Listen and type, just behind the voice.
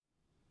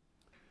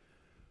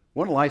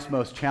One of life's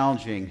most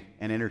challenging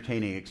and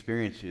entertaining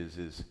experiences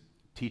is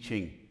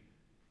teaching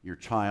your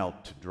child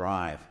to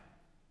drive.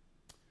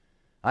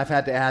 I've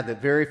had to add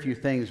that very few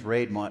things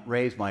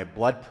raise my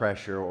blood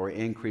pressure or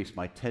increase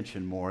my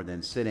tension more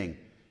than sitting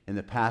in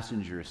the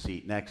passenger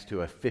seat next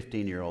to a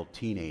 15-year-old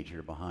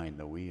teenager behind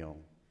the wheel.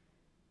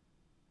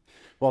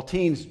 While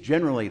teens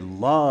generally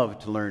love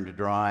to learn to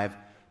drive,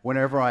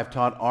 whenever I've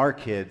taught our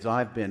kids,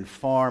 I've been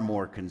far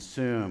more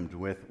consumed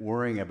with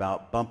worrying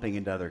about bumping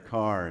into other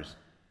cars,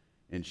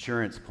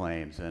 insurance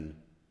claims, and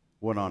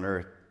what on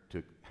earth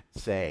to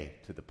say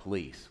to the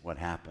police what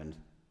happened.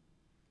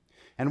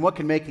 And what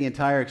can make the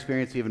entire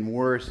experience even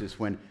worse is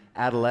when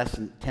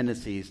adolescent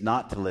tendencies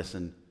not to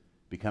listen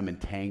become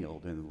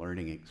entangled in the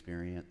learning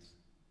experience.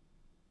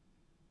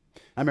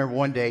 I remember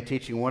one day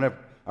teaching one of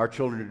our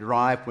children to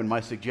drive when my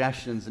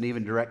suggestions and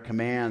even direct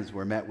commands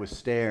were met with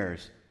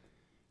stares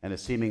and a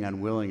seeming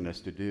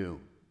unwillingness to do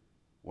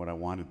what I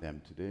wanted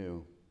them to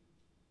do.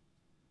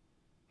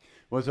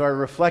 Well, as I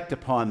reflect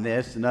upon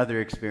this and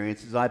other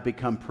experiences, I've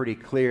become pretty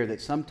clear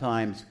that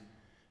sometimes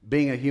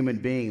being a human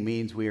being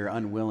means we are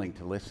unwilling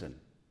to listen,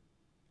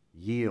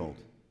 yield,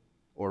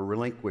 or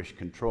relinquish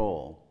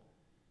control,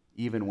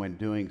 even when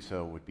doing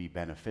so would be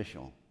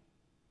beneficial.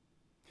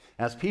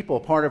 As people,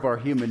 part of our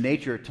human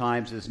nature at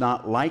times is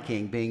not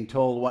liking being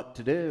told what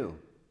to do.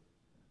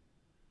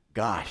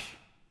 Gosh,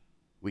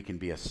 we can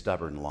be a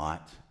stubborn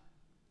lot,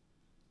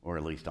 or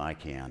at least I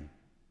can.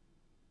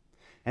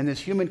 And this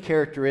human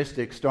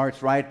characteristic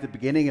starts right at the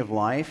beginning of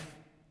life.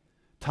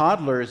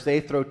 Toddlers, they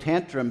throw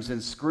tantrums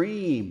and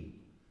scream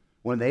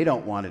when they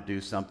don't want to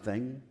do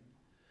something.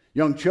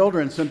 Young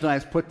children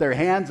sometimes put their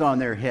hands on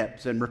their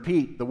hips and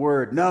repeat the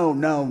word no,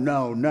 no,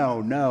 no,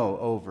 no, no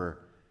over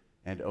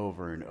and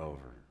over and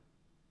over.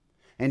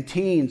 And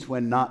teens,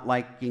 when not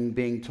liking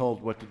being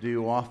told what to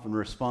do, often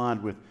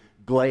respond with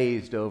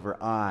glazed over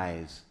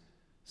eyes,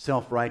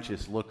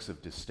 self-righteous looks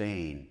of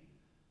disdain,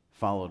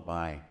 followed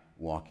by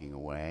walking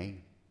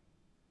away.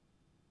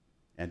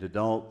 And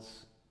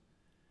adults,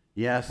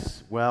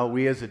 yes, well,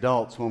 we as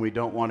adults, when we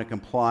don't want to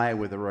comply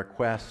with a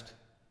request,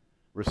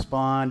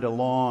 respond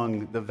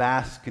along the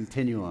vast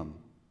continuum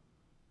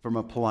from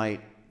a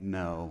polite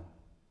no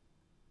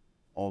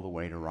all the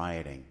way to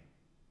rioting.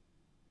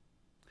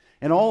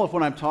 And all of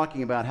what I'm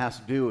talking about has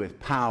to do with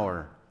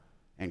power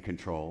and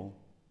control.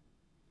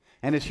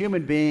 And as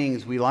human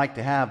beings, we like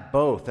to have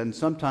both, and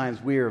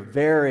sometimes we are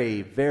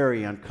very,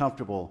 very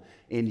uncomfortable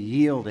in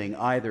yielding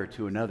either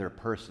to another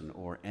person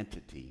or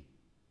entity.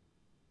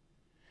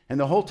 And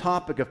the whole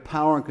topic of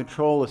power and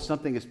control is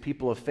something as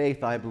people of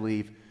faith, I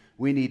believe,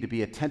 we need to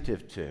be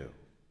attentive to,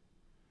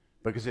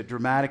 because it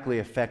dramatically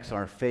affects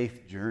our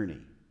faith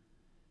journey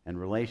and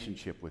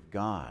relationship with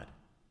God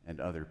and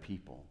other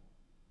people.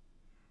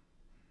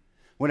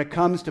 When it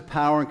comes to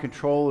power and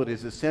control, it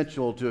is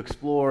essential to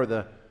explore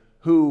the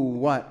who,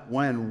 what,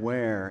 when,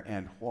 where,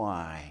 and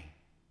why.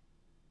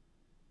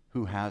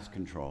 Who has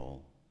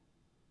control?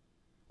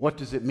 What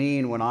does it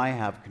mean when I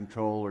have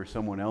control or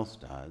someone else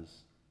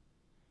does?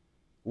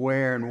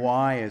 Where and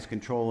why is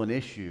control an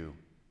issue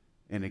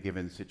in a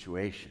given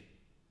situation?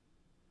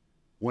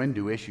 When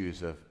do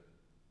issues of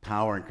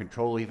power and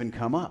control even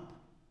come up?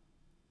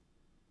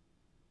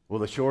 Well,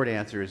 the short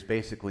answer is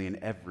basically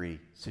in every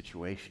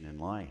situation in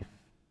life.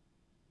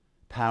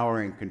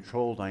 Power and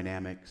control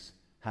dynamics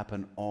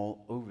happen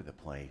all over the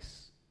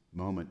place,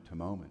 moment to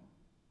moment.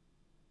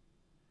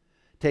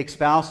 Take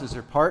spouses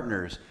or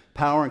partners.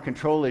 Power and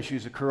control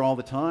issues occur all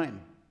the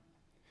time.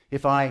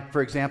 If I,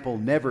 for example,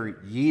 never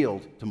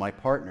yield to my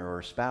partner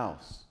or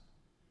spouse,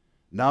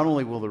 not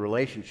only will the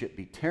relationship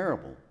be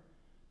terrible,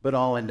 but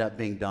I'll end up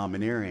being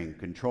domineering,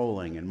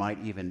 controlling, and might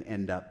even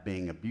end up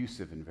being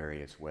abusive in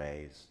various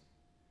ways.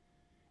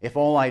 If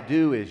all I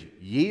do is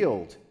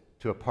yield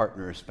to a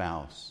partner or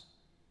spouse,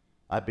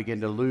 I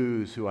begin to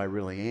lose who I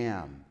really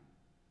am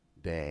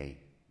day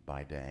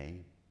by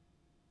day.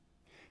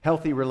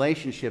 Healthy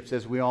relationships,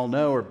 as we all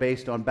know, are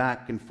based on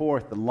back and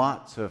forth and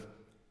lots of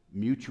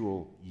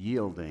mutual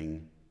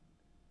yielding.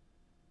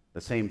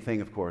 The same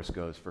thing, of course,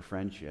 goes for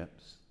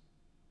friendships.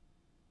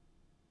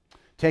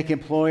 Take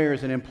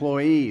employers and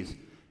employees.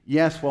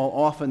 Yes, while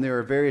often there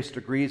are various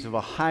degrees of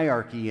a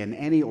hierarchy in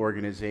any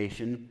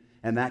organization,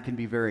 and that can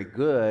be very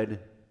good,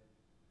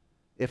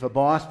 if a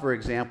boss, for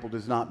example,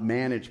 does not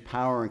manage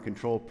power and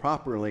control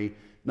properly,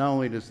 not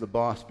only does the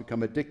boss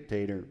become a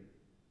dictator,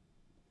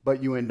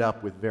 but you end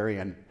up with a very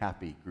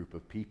unhappy group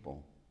of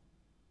people.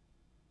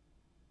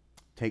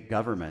 Take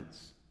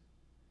governments.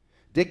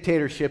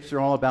 Dictatorships are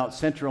all about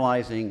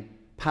centralizing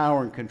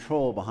power and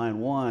control behind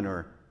one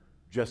or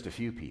just a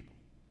few people.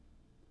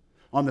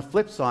 On the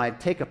flip side,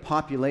 take a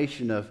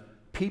population of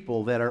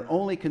people that are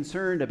only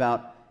concerned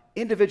about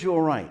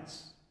individual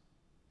rights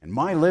and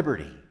my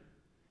liberty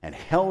and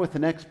hell with the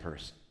next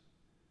person,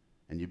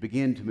 and you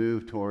begin to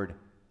move toward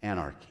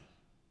anarchy.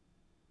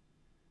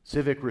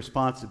 Civic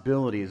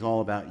responsibility is all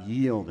about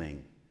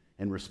yielding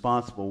in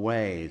responsible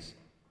ways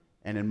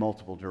and in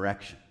multiple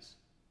directions.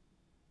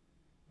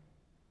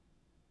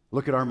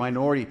 Look at our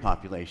minority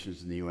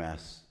populations in the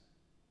U.S.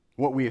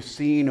 What we have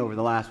seen over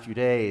the last few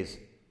days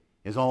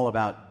is all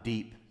about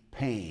deep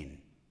pain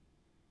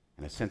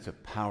and a sense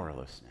of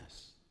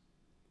powerlessness.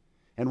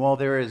 And while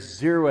there is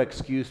zero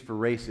excuse for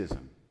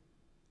racism,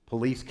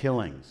 police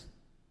killings,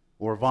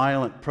 or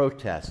violent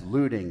protests,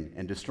 looting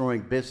and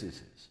destroying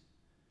businesses,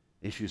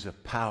 issues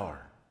of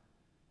power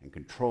and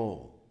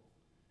control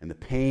and the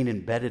pain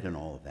embedded in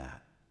all of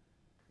that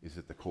is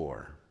at the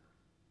core.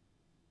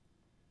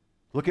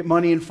 Look at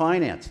money and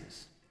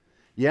finances.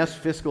 Yes,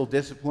 fiscal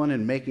discipline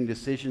and making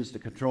decisions to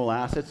control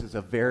assets is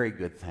a very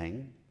good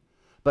thing,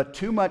 but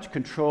too much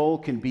control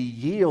can be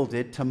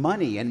yielded to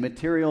money and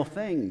material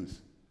things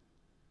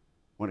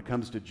when it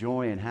comes to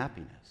joy and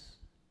happiness.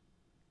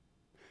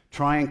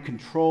 Try and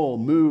control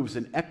moves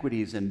and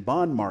equities in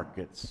bond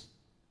markets,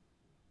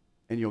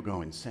 and you'll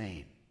go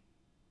insane.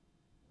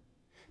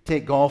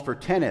 Take golf or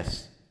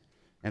tennis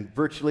and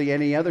virtually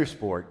any other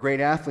sport. Great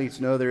athletes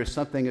know there is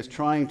something as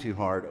trying too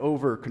hard,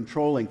 over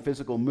controlling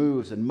physical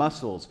moves and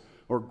muscles,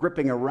 or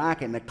gripping a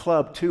racket and a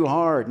club too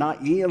hard,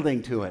 not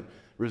yielding to it,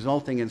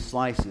 resulting in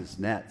slices,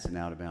 nets, and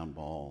out-of-bound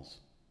balls.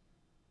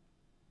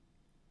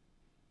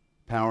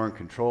 Power and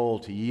control,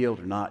 to yield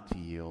or not to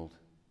yield.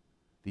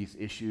 These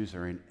issues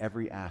are in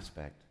every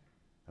aspect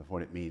of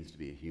what it means to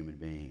be a human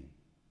being.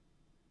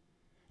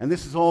 And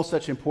this is all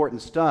such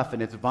important stuff,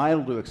 and it's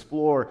vital to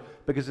explore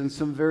because in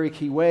some very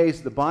key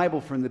ways, the Bible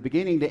from the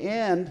beginning to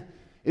end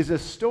is a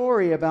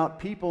story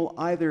about people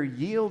either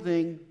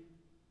yielding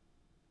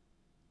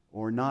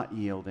or not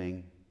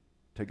yielding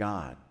to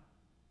God.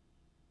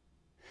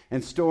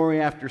 And story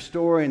after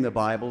story in the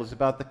Bible is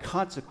about the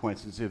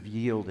consequences of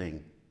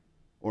yielding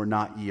or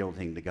not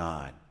yielding to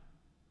God,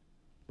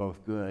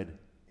 both good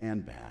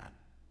and bad.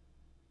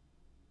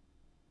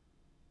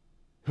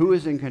 Who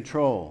is in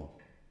control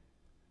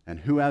and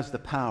who has the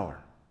power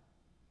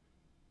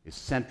is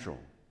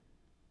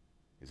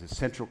a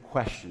central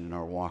question in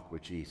our walk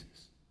with Jesus.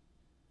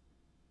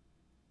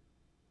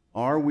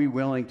 Are we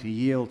willing to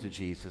yield to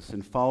Jesus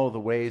and follow the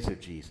ways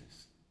of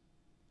Jesus,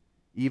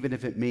 even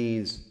if it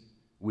means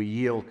we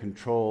yield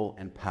control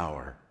and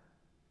power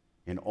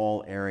in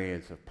all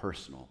areas of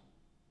personal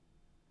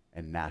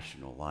and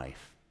national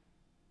life?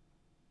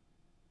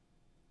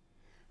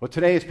 Well,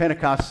 today is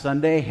Pentecost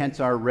Sunday, hence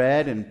our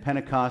red, and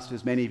Pentecost,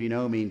 as many of you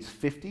know, means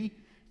 50.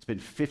 It's been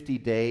 50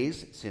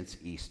 days since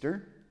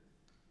Easter.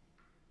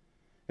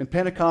 And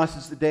Pentecost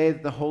is the day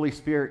that the Holy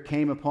Spirit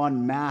came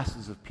upon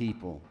masses of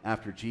people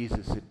after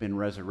Jesus had been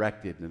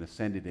resurrected and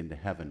ascended into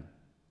heaven.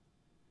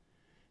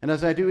 And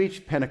as I do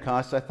each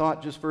Pentecost, I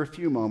thought just for a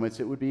few moments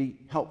it would be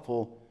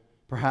helpful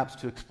perhaps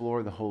to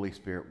explore the Holy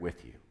Spirit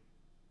with you.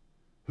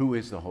 Who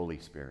is the Holy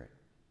Spirit?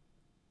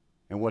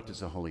 And what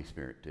does the Holy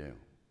Spirit do?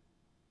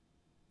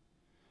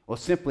 Well,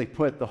 simply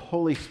put, the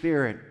Holy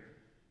Spirit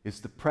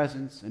is the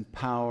presence and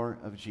power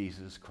of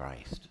Jesus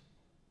Christ.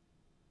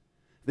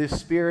 This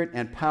Spirit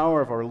and power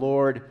of our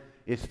Lord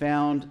is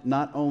found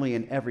not only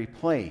in every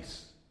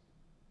place,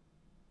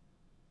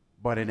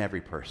 but in every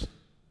person.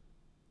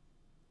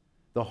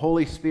 The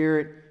Holy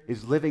Spirit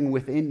is living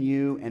within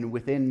you and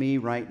within me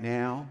right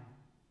now.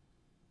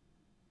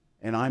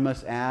 And I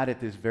must add,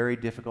 at this very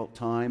difficult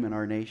time in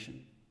our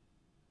nation,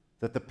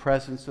 that the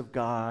presence of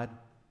God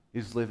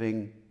is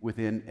living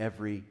within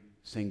every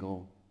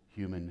single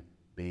human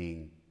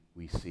being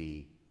we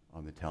see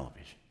on the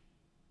television.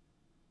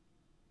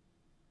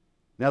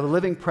 Now, the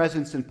living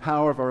presence and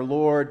power of our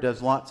Lord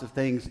does lots of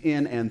things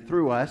in and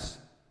through us.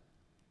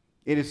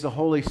 It is the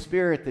Holy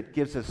Spirit that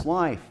gives us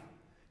life.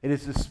 It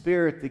is the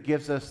Spirit that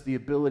gives us the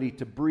ability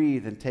to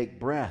breathe and take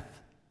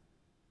breath.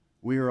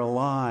 We are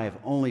alive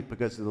only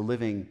because of the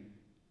living,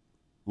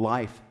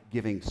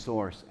 life-giving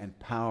source and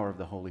power of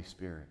the Holy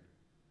Spirit.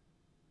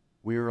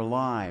 We are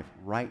alive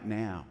right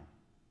now,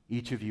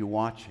 each of you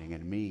watching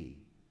and me.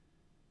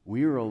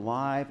 We are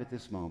alive at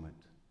this moment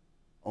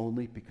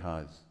only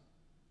because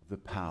of the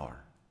power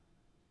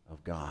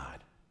of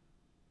God.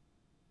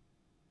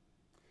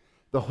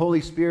 The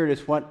Holy Spirit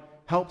is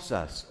what helps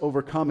us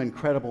overcome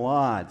incredible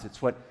odds.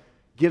 It's what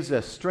gives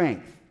us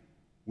strength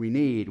we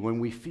need when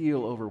we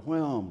feel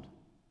overwhelmed.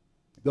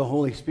 The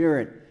Holy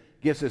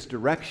Spirit gives us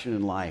direction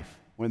in life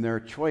when there are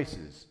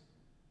choices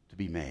to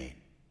be made.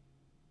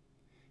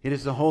 It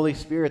is the Holy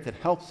Spirit that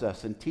helps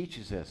us and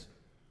teaches us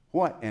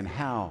what and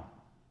how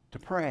to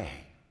pray.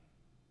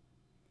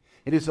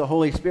 It is the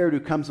Holy Spirit who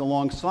comes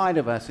alongside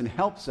of us and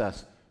helps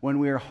us when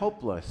we are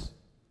hopeless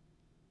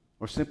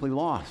or simply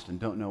lost and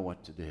don't know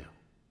what to do.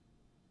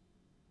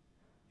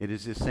 It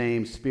is the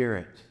same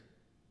Spirit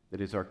that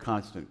is our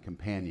constant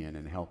companion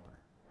and helper.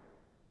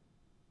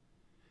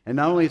 And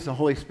not only is the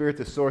Holy Spirit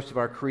the source of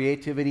our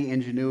creativity,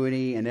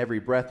 ingenuity, and every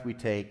breath we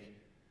take,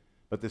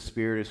 but the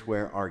Spirit is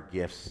where our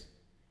gifts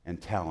and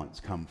talents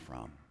come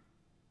from.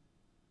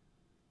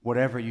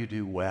 Whatever you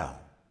do well,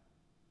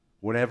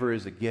 whatever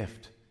is a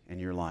gift in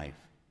your life,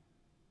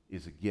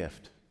 is a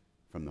gift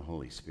from the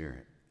Holy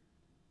Spirit.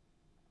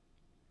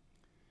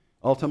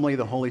 Ultimately,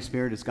 the Holy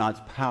Spirit is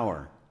God's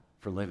power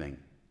for living.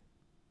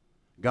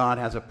 God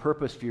has a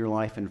purpose for your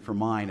life and for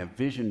mine, a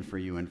vision for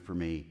you and for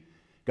me.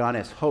 God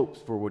has hopes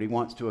for what he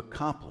wants to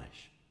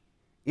accomplish.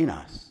 in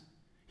us.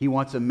 He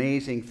wants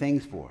amazing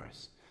things for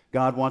us.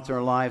 God wants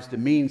our lives to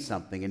mean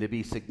something and to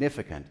be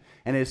significant.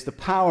 And it's the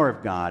power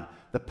of God,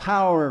 the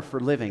power for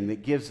living,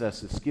 that gives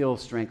us the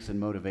skills, strengths, and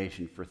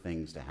motivation for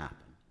things to happen.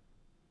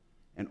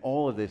 And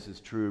all of this is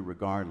true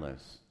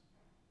regardless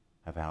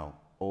of how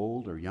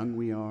old or young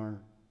we are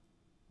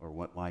or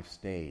what life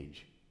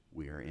stage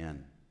we are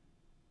in.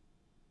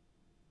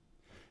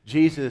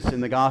 Jesus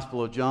in the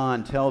Gospel of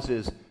John tells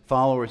his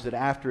followers that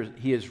after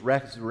he is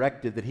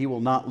resurrected, that he will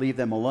not leave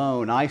them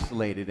alone,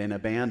 isolated and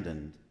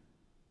abandoned.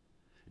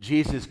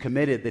 Jesus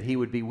committed that he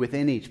would be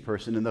within each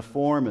person in the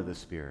form of the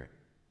Spirit.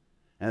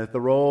 And that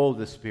the role of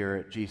the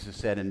Spirit, Jesus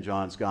said in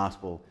John's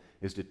Gospel,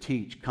 is to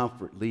teach,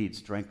 comfort, lead,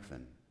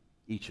 strengthen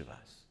each of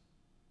us.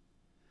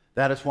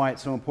 That is why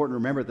it's so important to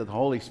remember that the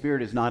Holy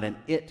Spirit is not an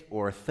it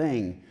or a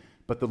thing,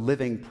 but the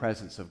living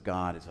presence of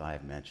God, as I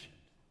have mentioned.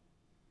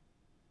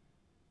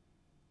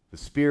 The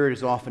Spirit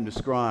is often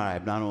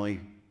described not only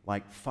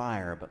like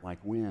fire, but like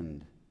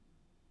wind.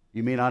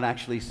 You may not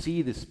actually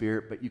see the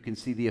Spirit, but you can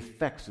see the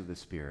effects of the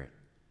Spirit.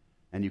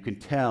 And you can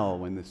tell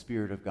when the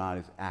Spirit of God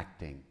is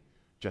acting,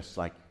 just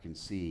like you can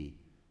see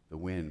the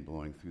wind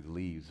blowing through the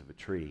leaves of a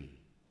tree.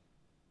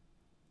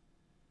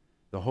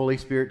 The Holy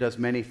Spirit does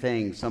many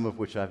things, some of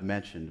which I've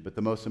mentioned, but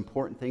the most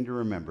important thing to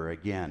remember,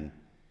 again,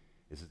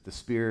 is that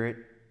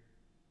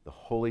the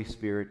Holy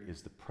Spirit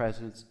is the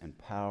presence and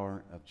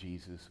power of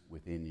Jesus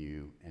within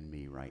you and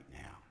me right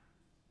now.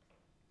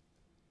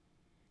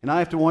 And I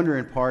have to wonder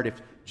in part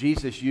if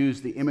Jesus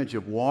used the image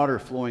of water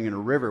flowing in a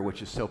river,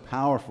 which is so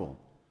powerful,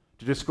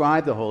 to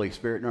describe the Holy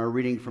Spirit in our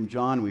reading from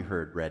John we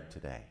heard read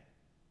today,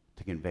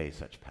 to convey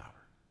such power.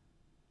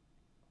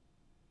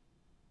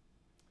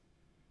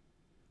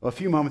 Well, a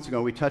few moments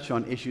ago, we touched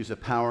on issues of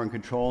power and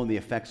control and the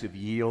effects of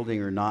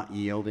yielding or not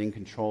yielding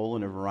control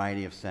in a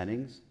variety of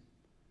settings.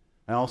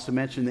 I also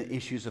mentioned that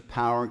issues of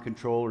power and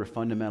control are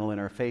fundamental in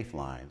our faith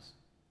lives.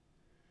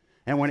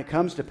 And when it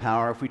comes to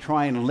power, if we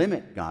try and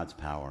limit God's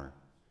power,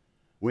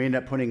 we end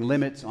up putting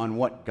limits on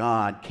what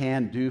God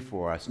can do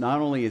for us,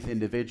 not only as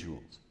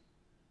individuals,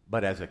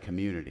 but as a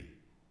community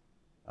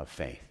of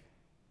faith.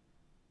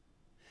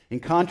 In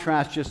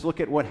contrast, just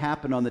look at what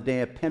happened on the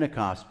day of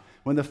Pentecost,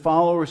 when the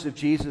followers of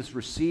Jesus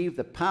received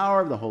the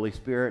power of the Holy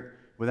Spirit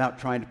without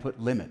trying to put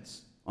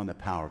limits on the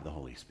power of the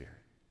Holy Spirit.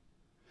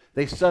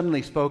 They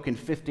suddenly spoke in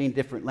 15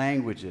 different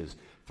languages.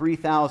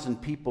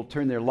 3,000 people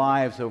turned their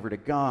lives over to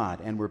God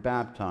and were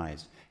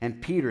baptized.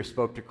 And Peter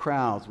spoke to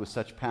crowds with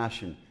such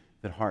passion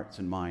that hearts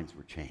and minds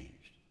were changed.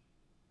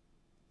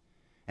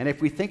 And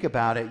if we think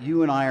about it,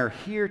 you and I are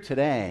here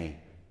today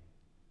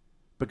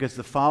because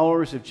the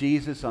followers of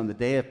Jesus on the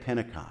day of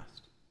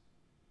Pentecost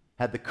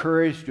had the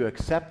courage to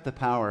accept the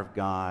power of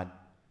God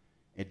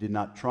and did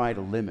not try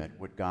to limit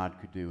what God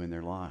could do in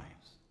their lives.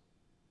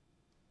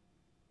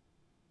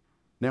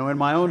 Now, in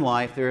my own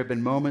life, there have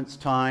been moments,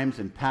 times,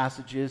 and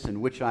passages in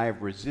which I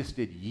have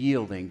resisted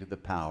yielding to the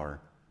power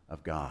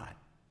of God.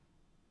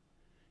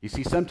 You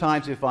see,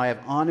 sometimes if I am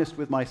honest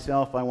with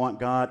myself, I want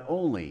God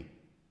only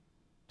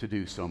to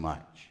do so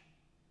much.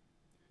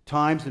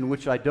 Times in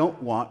which I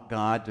don't want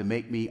God to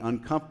make me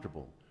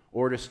uncomfortable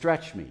or to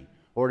stretch me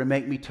or to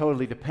make me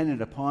totally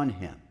dependent upon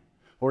Him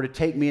or to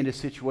take me into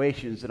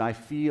situations that I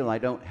feel I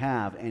don't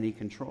have any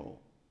control.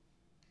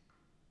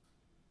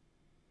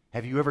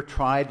 Have you ever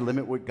tried to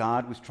limit what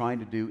God was trying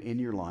to do in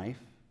your life?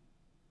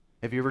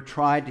 Have you ever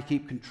tried to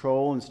keep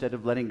control instead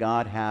of letting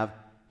God have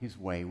His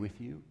way with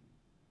you?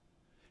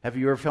 Have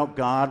you ever felt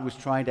God was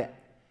trying to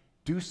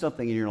do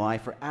something in your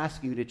life or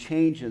asking you to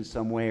change in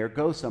some way or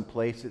go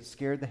someplace that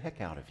scared the heck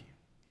out of you?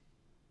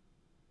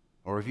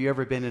 Or have you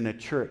ever been in a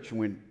church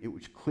when it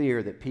was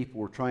clear that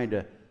people were trying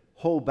to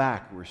hold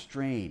back or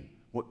restrain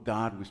what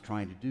God was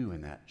trying to do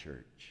in that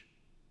church?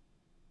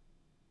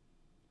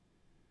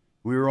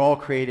 We were all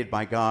created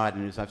by God,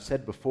 and as I've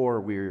said before,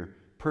 we're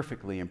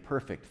perfectly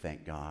imperfect,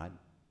 thank God.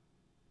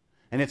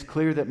 And it's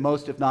clear that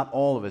most, if not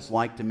all of us,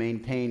 like to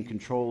maintain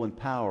control and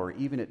power,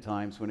 even at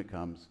times when it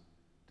comes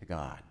to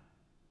God.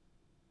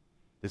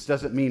 This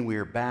doesn't mean we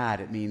are bad.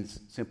 It means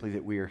simply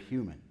that we are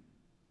human.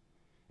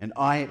 And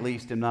I, at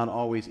least, am not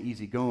always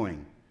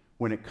easygoing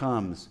when it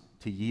comes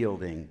to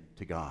yielding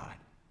to God.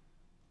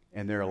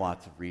 And there are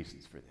lots of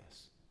reasons for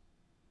this.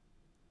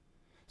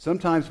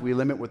 Sometimes we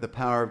limit what the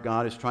power of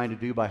God is trying to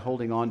do by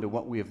holding on to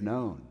what we have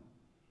known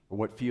or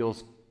what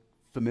feels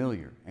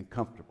familiar and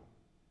comfortable.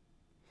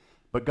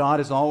 But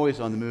God is always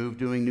on the move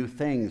doing new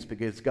things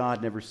because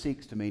God never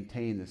seeks to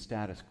maintain the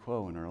status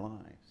quo in our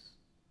lives.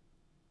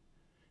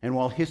 And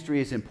while history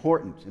is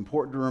important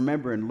to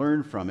remember and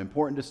learn from,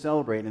 important to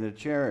celebrate and to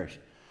cherish,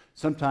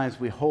 sometimes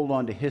we hold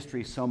on to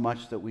history so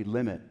much that we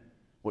limit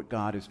what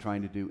God is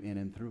trying to do in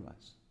and through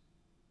us.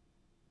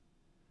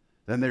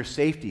 Then there's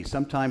safety.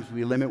 Sometimes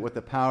we limit what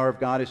the power of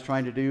God is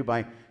trying to do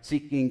by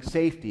seeking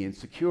safety and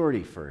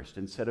security first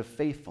instead of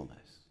faithfulness.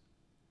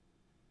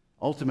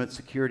 Ultimate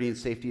security and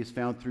safety is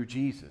found through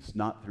Jesus,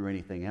 not through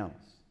anything else.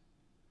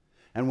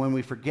 And when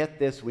we forget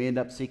this, we end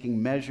up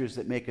seeking measures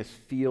that make us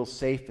feel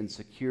safe and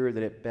secure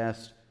that at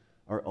best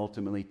are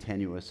ultimately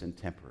tenuous and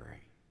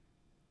temporary.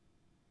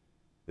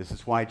 This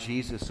is why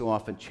Jesus so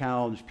often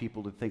challenged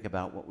people to think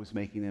about what was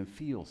making them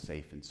feel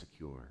safe and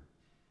secure.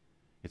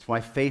 It's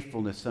why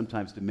faithfulness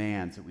sometimes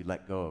demands that we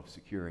let go of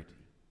security.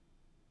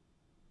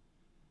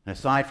 And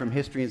aside from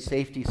history and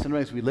safety,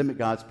 sometimes we limit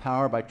God's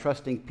power by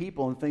trusting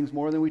people and things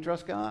more than we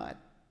trust God.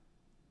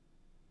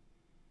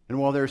 And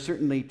while there are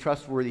certainly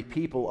trustworthy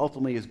people,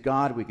 ultimately it's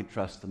God we can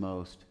trust the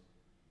most,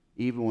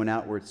 even when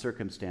outward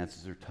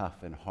circumstances are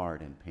tough and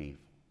hard and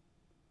painful.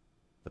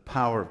 The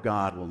power of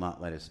God will not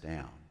let us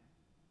down.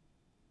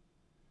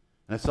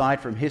 And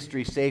aside from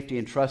history, safety,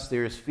 and trust,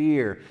 there is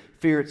fear.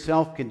 Fear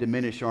itself can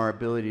diminish our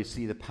ability to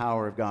see the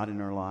power of God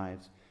in our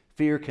lives.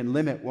 Fear can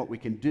limit what we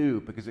can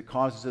do because it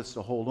causes us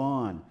to hold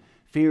on.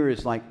 Fear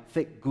is like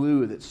thick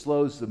glue that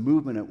slows the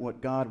movement of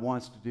what God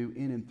wants to do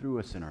in and through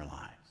us in our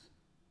lives.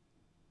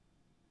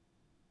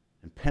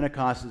 And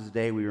Pentecost is the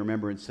day we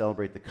remember and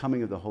celebrate the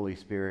coming of the Holy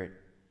Spirit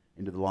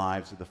into the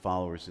lives of the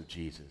followers of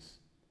Jesus.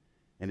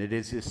 And it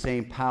is this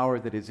same power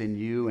that is in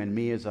you and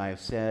me, as I have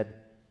said,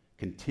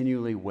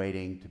 continually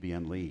waiting to be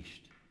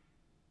unleashed.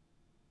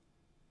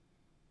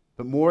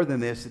 But more than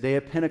this, the day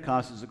of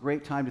Pentecost is a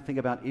great time to think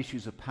about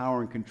issues of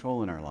power and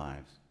control in our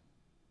lives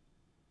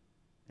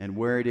and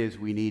where it is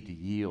we need to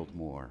yield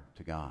more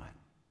to God.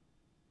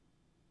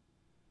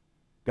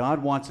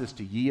 God wants us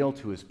to yield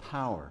to his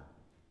power,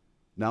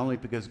 not only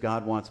because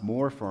God wants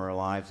more for our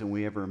lives than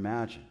we ever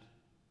imagined,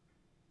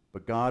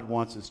 but God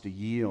wants us to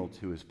yield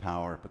to his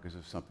power because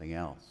of something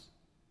else.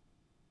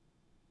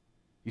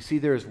 You see,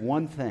 there is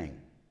one thing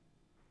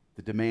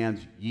that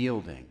demands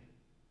yielding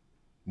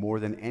more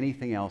than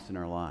anything else in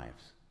our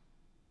lives,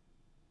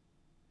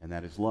 and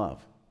that is love.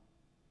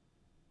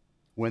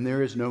 When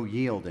there is no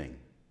yielding,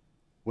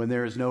 when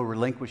there is no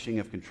relinquishing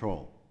of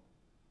control,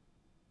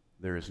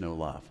 there is no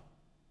love.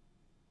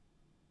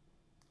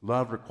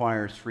 Love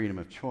requires freedom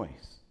of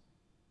choice.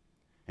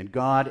 And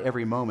God,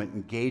 every moment,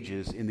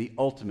 engages in the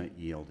ultimate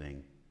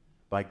yielding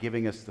by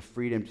giving us the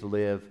freedom to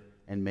live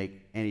and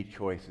make any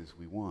choices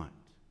we want.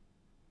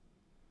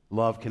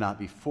 Love cannot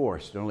be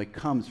forced. It only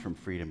comes from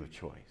freedom of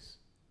choice.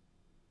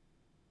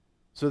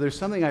 So there's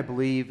something I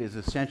believe is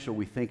essential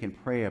we think and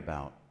pray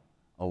about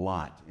a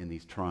lot in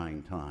these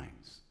trying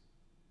times.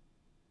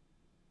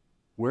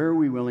 Where are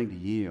we willing to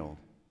yield,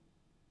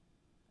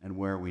 and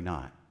where are we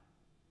not?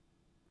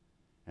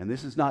 And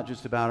this is not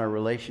just about our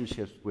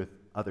relationships with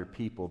other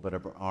people,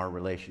 but our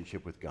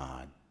relationship with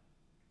God.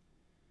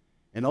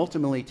 And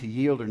ultimately, to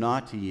yield or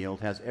not to yield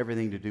has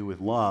everything to do with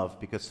love,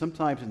 because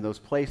sometimes in those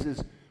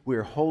places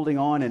we're holding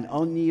on and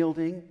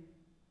unyielding,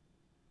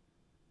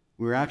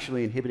 we're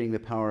actually inhibiting the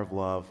power of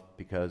love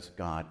because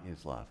God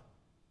is love.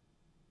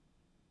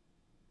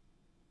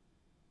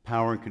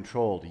 Power and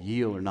control, to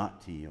yield or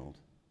not to yield.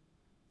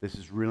 This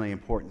is really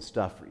important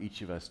stuff for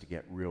each of us to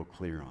get real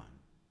clear on.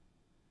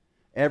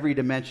 Every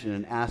dimension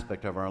and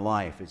aspect of our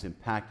life is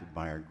impacted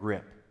by our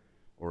grip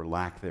or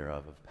lack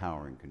thereof of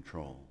power and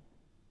control.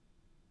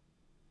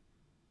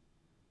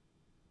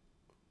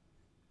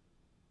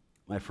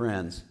 My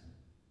friends,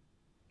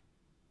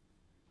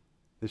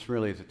 this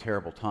really is a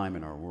terrible time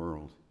in our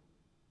world.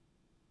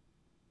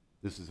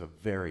 This is a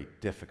very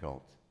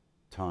difficult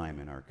time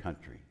in our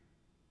country.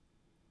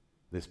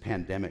 This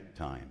pandemic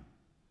time,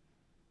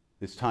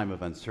 this time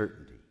of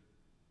uncertainty,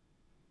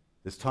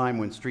 this time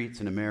when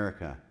streets in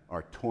America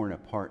are torn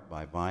apart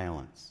by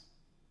violence,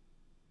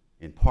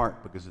 in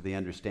part because of the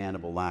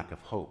understandable lack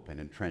of hope and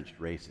entrenched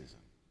racism.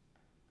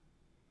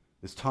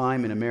 This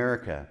time in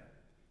America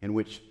in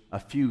which a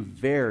few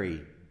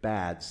very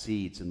bad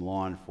seeds in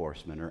law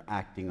enforcement are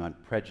acting on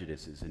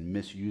prejudices and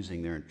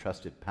misusing their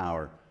entrusted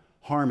power,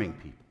 harming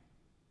people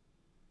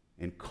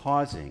and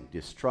causing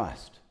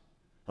distrust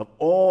of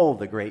all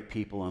the great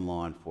people in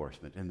law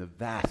enforcement, and the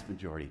vast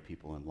majority of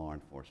people in law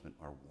enforcement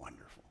are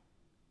wonderful.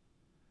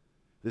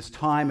 This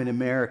time in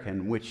America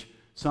in which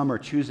some are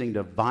choosing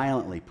to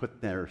violently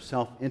put their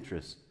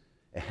self-interest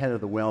ahead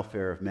of the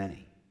welfare of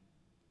many.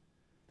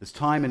 This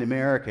time in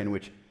America in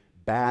which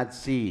bad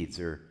seeds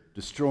are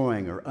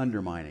destroying or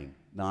undermining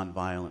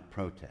nonviolent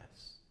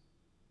protests.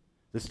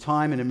 This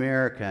time in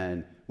America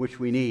in which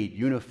we need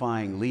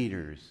unifying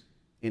leaders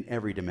in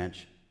every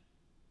dimension.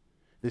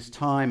 This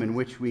time in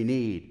which we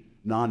need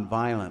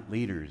nonviolent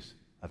leaders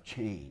of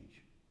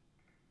change.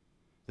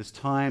 This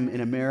time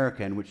in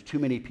America in which too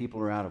many people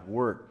are out of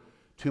work,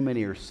 too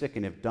many are sick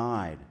and have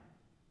died.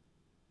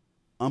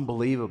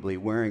 Unbelievably,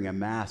 wearing a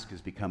mask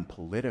has become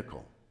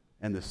political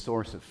and the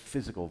source of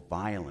physical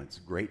violence,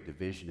 great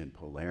division and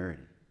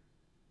polarity.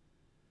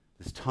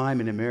 This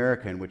time in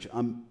America in which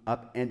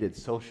upended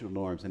social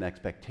norms and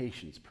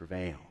expectations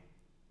prevail.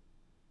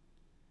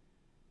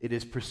 It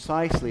is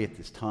precisely at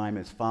this time,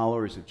 as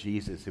followers of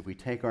Jesus, if we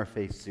take our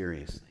faith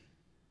seriously,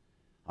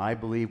 I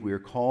believe we are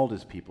called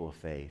as people of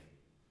faith,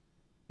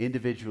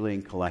 individually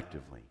and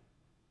collectively,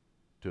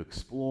 to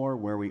explore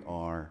where we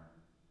are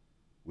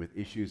with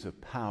issues of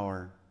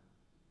power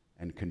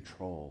and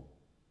control.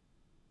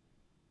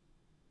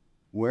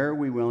 Where are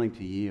we willing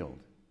to yield?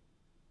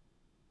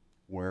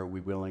 Where are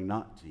we willing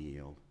not to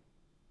yield?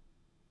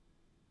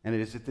 And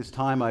it is at this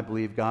time, I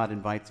believe, God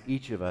invites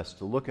each of us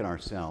to look at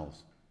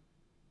ourselves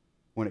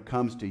when it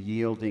comes to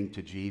yielding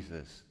to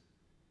Jesus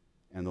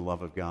and the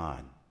love of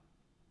God.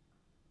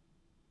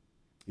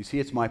 You see,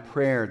 it's my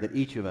prayer that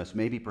each of us,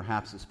 maybe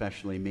perhaps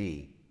especially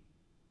me,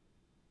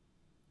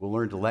 will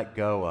learn to let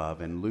go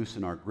of and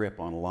loosen our grip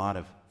on a lot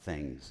of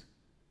things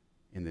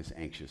in this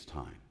anxious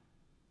time.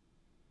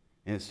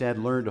 And instead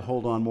learn to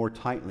hold on more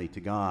tightly to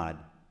God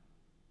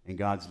and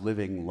God's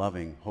living,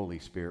 loving Holy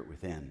Spirit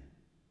within.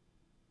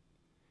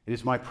 It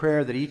is my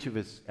prayer that each of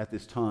us at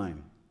this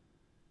time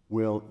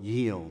will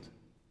yield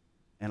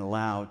and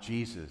allow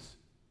Jesus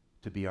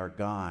to be our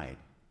guide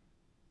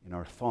in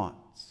our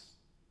thoughts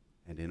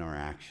and in our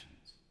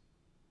actions.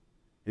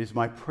 It is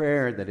my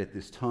prayer that at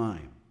this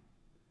time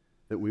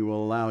that we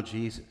will allow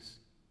Jesus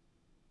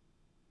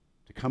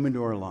to come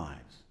into our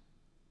lives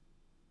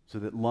so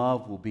that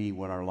love will be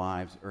what our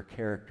lives are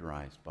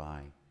characterized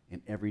by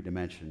in every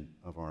dimension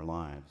of our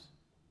lives.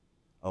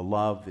 A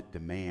love that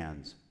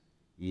demands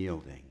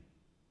yielding.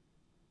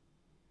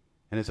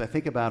 And as I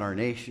think about our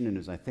nation and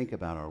as I think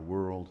about our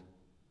world,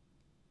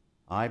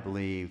 I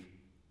believe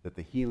that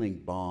the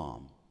healing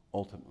balm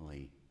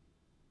ultimately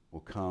will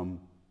come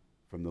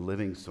from the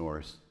living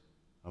source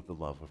of the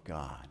love of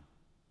God.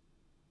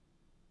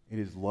 It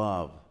is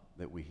love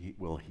that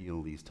will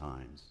heal these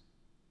times.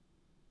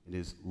 It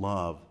is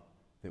love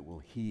that will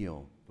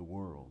heal the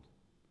world.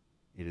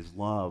 It is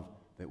love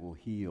that will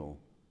heal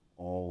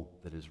all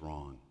that is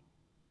wrong.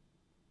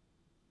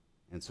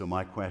 And so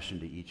my question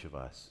to each of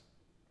us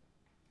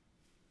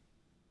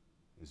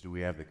is, do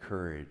we have the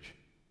courage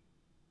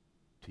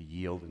to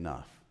yield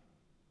enough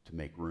to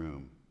make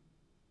room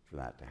for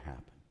that to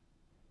happen?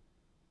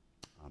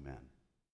 Amen.